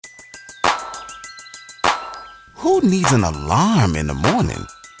Who needs an alarm in the morning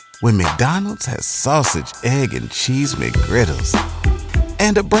when McDonald's has sausage, egg, and cheese McGriddles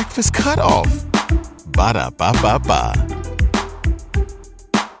and a breakfast cutoff? Ba-da-ba-ba-ba.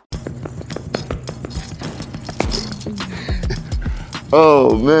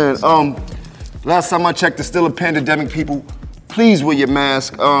 Oh man, last time I checked, there's still a pandemic, people. Please wear your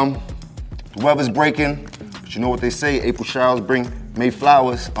mask. The weather's breaking, but you know what they say, April showers bring May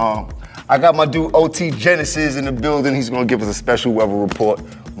flowers. I got my dude OT Genesis in the building. He's gonna give us a special weather report,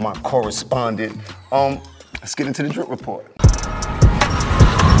 my correspondent. Let's get into the drip report.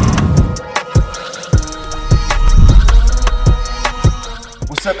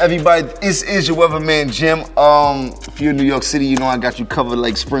 What's up, everybody? This is your weatherman, Jim. If you're in New York City, you know I got you covered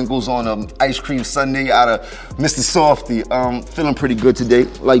like sprinkles on an ice cream sundae out of Mr. Softy. Feeling pretty good today.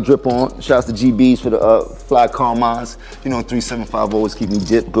 Light drip on. Shouts to GBs for the fly Carmines. You know, 375 always keep me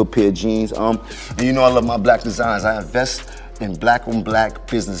dipped. Good pair of jeans. And you know I love my black designs. I invest in black on black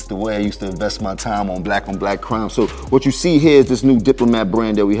business the way I used to invest my time on black crime. So what you see here is this new Diplomat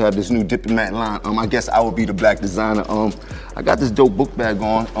brand that we have, this new Diplomat line. I guess I would be the black designer. I got this dope book bag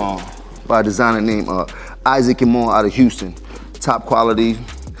on by a designer named Isaac and Moore out of Houston. Top quality,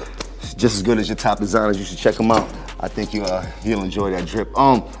 just as good as your top designers. You should check them out. I think you'll enjoy that drip.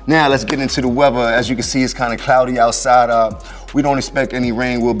 Now let's get into the weather. As you can see, it's kind of cloudy outside. We don't expect any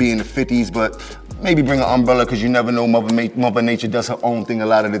rain. We'll be in the 50s, but maybe bring an umbrella because you never know. Mother Nature does her own thing a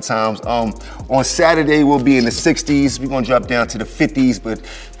lot of the times. On Saturday, we'll be in the 60s. We're gonna drop down to the 50s, but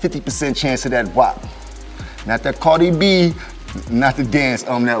 50% chance of that WAP. Not that Cardi B, not the dance,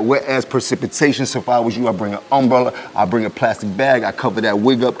 that wet ass precipitation. So if I was you, I'd bring an umbrella, I'd bring a plastic bag, I cover that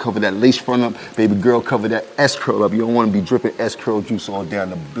wig up, cover that lace front up, baby girl, cover that S-curl up. You don't wanna be dripping S-curl juice all down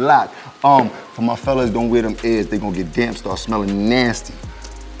the block. For my fellas, don't wear them ears, they gonna get damp, start smelling nasty.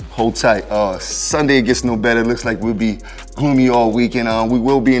 Hold tight. Sunday it gets no better. Looks like we'll be gloomy all weekend. We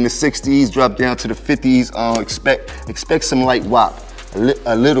will be in the 60s, drop down to the 50s. Expect some light WAP.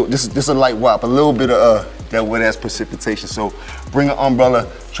 A little. This is a light WAP. A little bit of that wet ass precipitation. So bring an umbrella.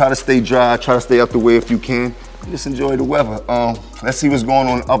 Try to stay dry. Try to stay out the way if you can. Just enjoy the weather. Let's see what's going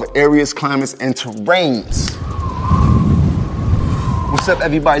on in other areas, climates, and terrains. What's up,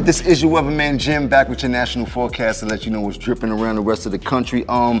 everybody? This is your weatherman, Jim, back with your national forecast to let you know what's dripping around the rest of the country.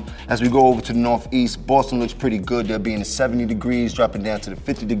 As we go over to the northeast, Boston looks pretty good. They'll be in the 70 degrees, dropping down to the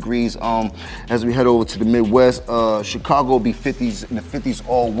 50 degrees. As we head over to the Midwest, Chicago will be 50s in the 50s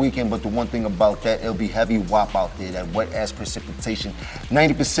all weekend, but the one thing about that, it'll be heavy WAP out there, that wet ass precipitation.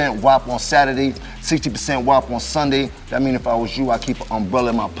 90% WAP on Saturday, 60% WAP on Sunday. That means if I was you, I'd keep an umbrella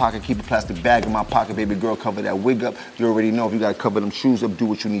in my pocket, keep a plastic bag in my pocket, baby girl, cover that wig up. You already know if you gotta cover them shoes up, do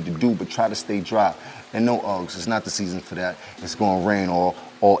what you need to do, but try to stay dry. And no Uggs, it's not the season for that. It's gonna rain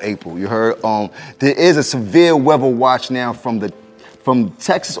all April, you heard? There is a severe weather watch now from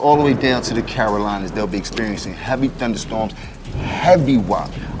Texas all the way down to the Carolinas. They'll be experiencing heavy thunderstorms, heavy WAP.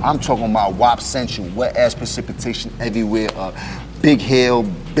 I'm talking about WAP central, wet ass precipitation everywhere, big hail,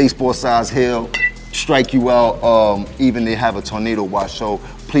 baseball size hail, strike you out. Even they have a tornado watch, so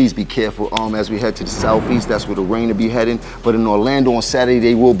please be careful as we head to the southeast. That's where the rain will be heading. But in Orlando on Saturday,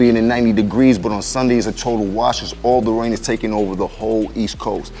 they will be in the 90 degrees, but on Sunday is a total wash as all the rain is taking over the whole East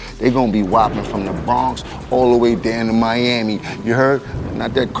Coast. They're gonna be whopping from the Bronx all the way down to Miami. You heard?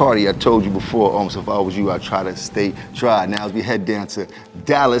 Not that Cardi, I told you before, so if I was you, I'd try to stay dry. Now as we head down to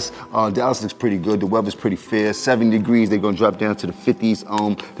Dallas, Dallas looks pretty good. The weather's pretty fair. 70 degrees, they're gonna drop down to the 50s.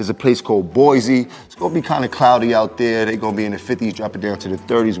 There's a place called Boise. It's gonna be kind of cloudy out there. They're gonna be in the 50s, dropping down to the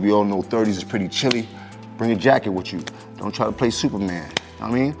 30s. We all know 30s is pretty chilly. Bring a jacket with you. Don't try to play Superman. I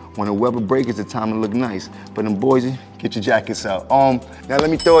mean, when the weather breaks, it's the time to look nice. But in Boise, get your jackets out. Now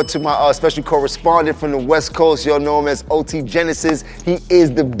let me throw it to my special correspondent from the West Coast. Y'all know him as OT Genesis. He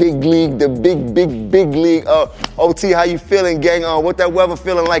is the big league, the big league. OT, how you feeling, gang? What that weather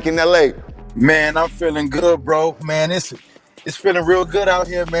feeling like in LA? Man, I'm feeling good, bro. Man, it's feeling real good out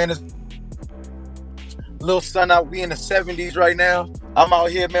here, man. It's a little sun out. We in the 70s right now. I'm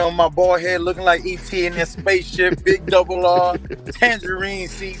out here, man, with my bald head looking like E.T. in that spaceship, big double R, tangerine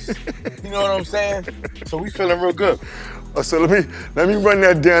seats. You know what I'm saying? So we feeling real good. So let me run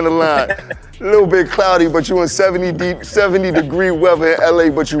that down the line. A little bit cloudy, but you in 70 degree weather in LA,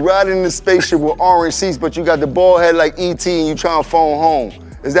 but you riding in the spaceship with orange seats, but you got the bald head like E.T. and you trying to phone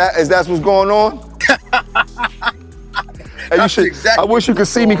home. Is that what's going on? Hey, I wish you could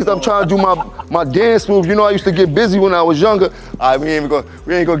see me because I'm trying to do my dance move. You know, I used to get busy when I was younger. All right, we ain't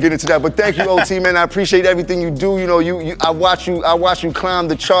gonna get into that. But thank you, OT, man. I appreciate everything you do. You know, I watch you climb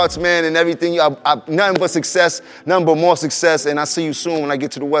the charts, man, and everything. Nothing but success, nothing but more success. And I see you soon when I get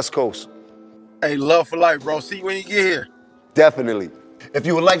to the West Coast. Hey, love for life, bro. See you when you get here. Definitely. If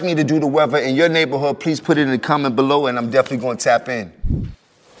you would like me to do the weather in your neighborhood, please put it in the comment below, and I'm definitely going to tap in.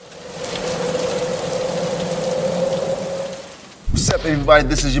 What's up, everybody?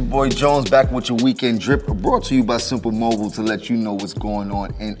 This is your boy Jones back with your weekend drip, brought to you by Simple Mobile to let you know what's going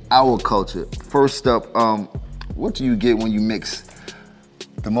on in our culture. First up, what do you get when you mix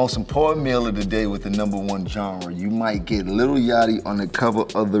the most important meal of the day with the #1 genre? You might get Lil Yachty on the cover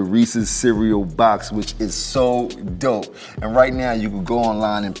of the Reese's cereal box, which is so dope. And right now you can go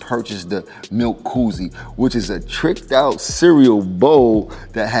online and purchase the Milk Koozie, which is a tricked out cereal bowl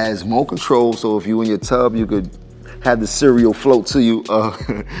that has remote control. So if you in your tub, you could have the cereal float to you.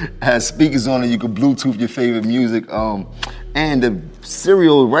 Has speakers on it, you can Bluetooth your favorite music. And the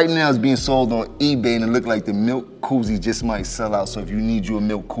cereal right now is being sold on eBay, and it look like the Milk Koozie just might sell out. So if you need you a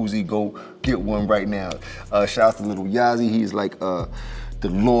Milk Koozie, go get one right now. Shout out to Lil Yachty. He's like the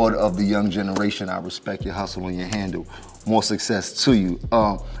lord of the young generation. I respect your hustle and your handle. More success to you.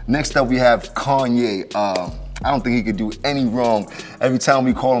 Next up, we have Kanye. I don't think he could do any wrong. Every time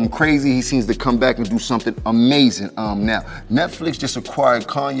we call him crazy, he seems to come back and do something amazing. Now, Netflix just acquired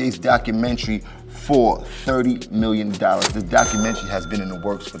Kanye's documentary for $30 million. This documentary has been in the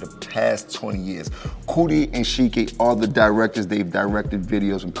works for the past 20 years. Kuti and Shike are the directors. They've directed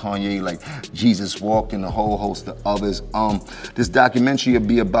videos with Kanye like Jesus Walked and a whole host of others. This documentary will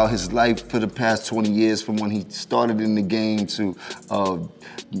be about his life for the past 20 years, from when he started in the game to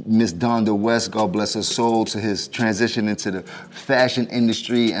Miss Donda West, God bless her soul, to his transition into the fashion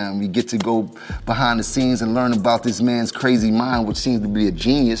industry. And we get to go behind the scenes and learn about this man's crazy mind, which seems to be a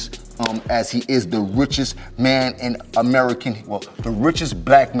genius. As he is the richest man in the richest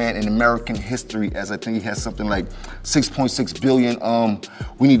black man in American history, as I think he has something like 6.6 billion.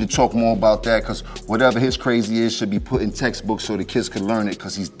 We need to talk more about that, because whatever his crazy is should be put in textbooks so the kids can learn it,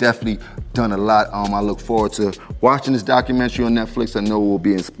 because he's definitely done a lot. I look forward to watching this documentary on Netflix. I know it will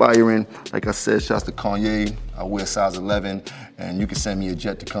be inspiring. Like I said, shouts to Kanye. I wear size 11, and you can send me a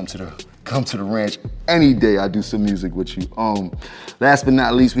jet to come to the ranch any day. I do some music with you. Last but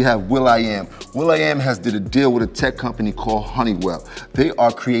not least, we have will.i.am. will.i.am has did a deal with a tech company called Honeywell. They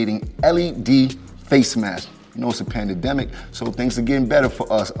are creating LED face masks. You know, it's a pandemic, so things are getting better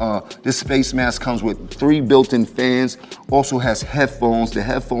for us. This face mask comes with 3 built-in fans, also has headphones. The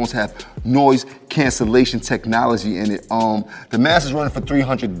headphones have noise cancellation technology in it. The mask is running for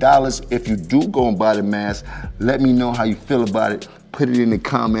 $300. If you do go and buy the mask, let me know how you feel about it. Put it in the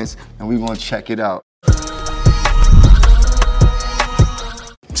comments, and we're gonna check it out.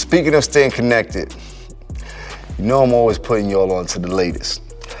 Speaking of staying connected, you know I'm always putting y'all on to the latest.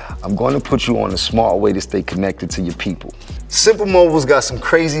 I'm going to put you on a smart way to stay connected to your people. Simple Mobile's got some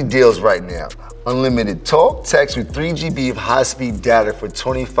crazy deals right now. Unlimited talk, text with 3 GB of high-speed data for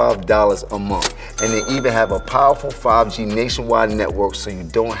 $25 a month. And they even have a powerful 5G nationwide network, so you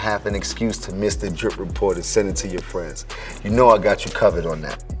don't have an excuse to miss the drip report and send it to your friends. You know I got you covered on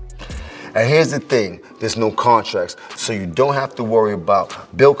that. And here's the thing, there's no contracts, so you don't have to worry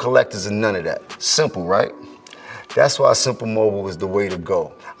about bill collectors and none of that. Simple, right? That's why Simple Mobile is the way to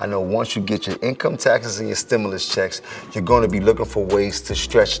go. I know once you get your income taxes and your stimulus checks, you're going to be looking for ways to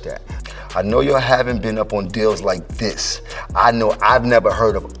stretch that. I know you haven't been up on deals like this. I know I've never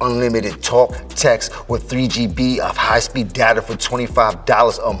heard of unlimited talk, text with 3 GB of high-speed data for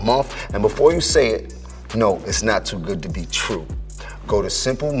 $25 a month. And before you say it, no, it's not too good to be true. Go to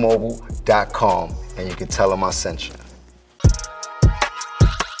simplemobile.com and you can tell them I sent you.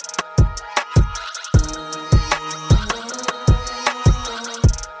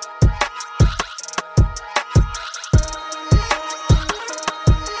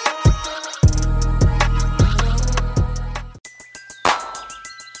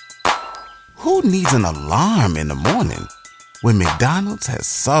 Who needs an alarm in the morning when McDonald's has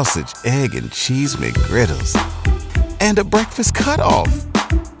sausage, egg, and cheese McGriddles and a breakfast cutoff?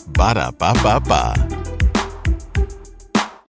 Ba-da-ba-ba-ba.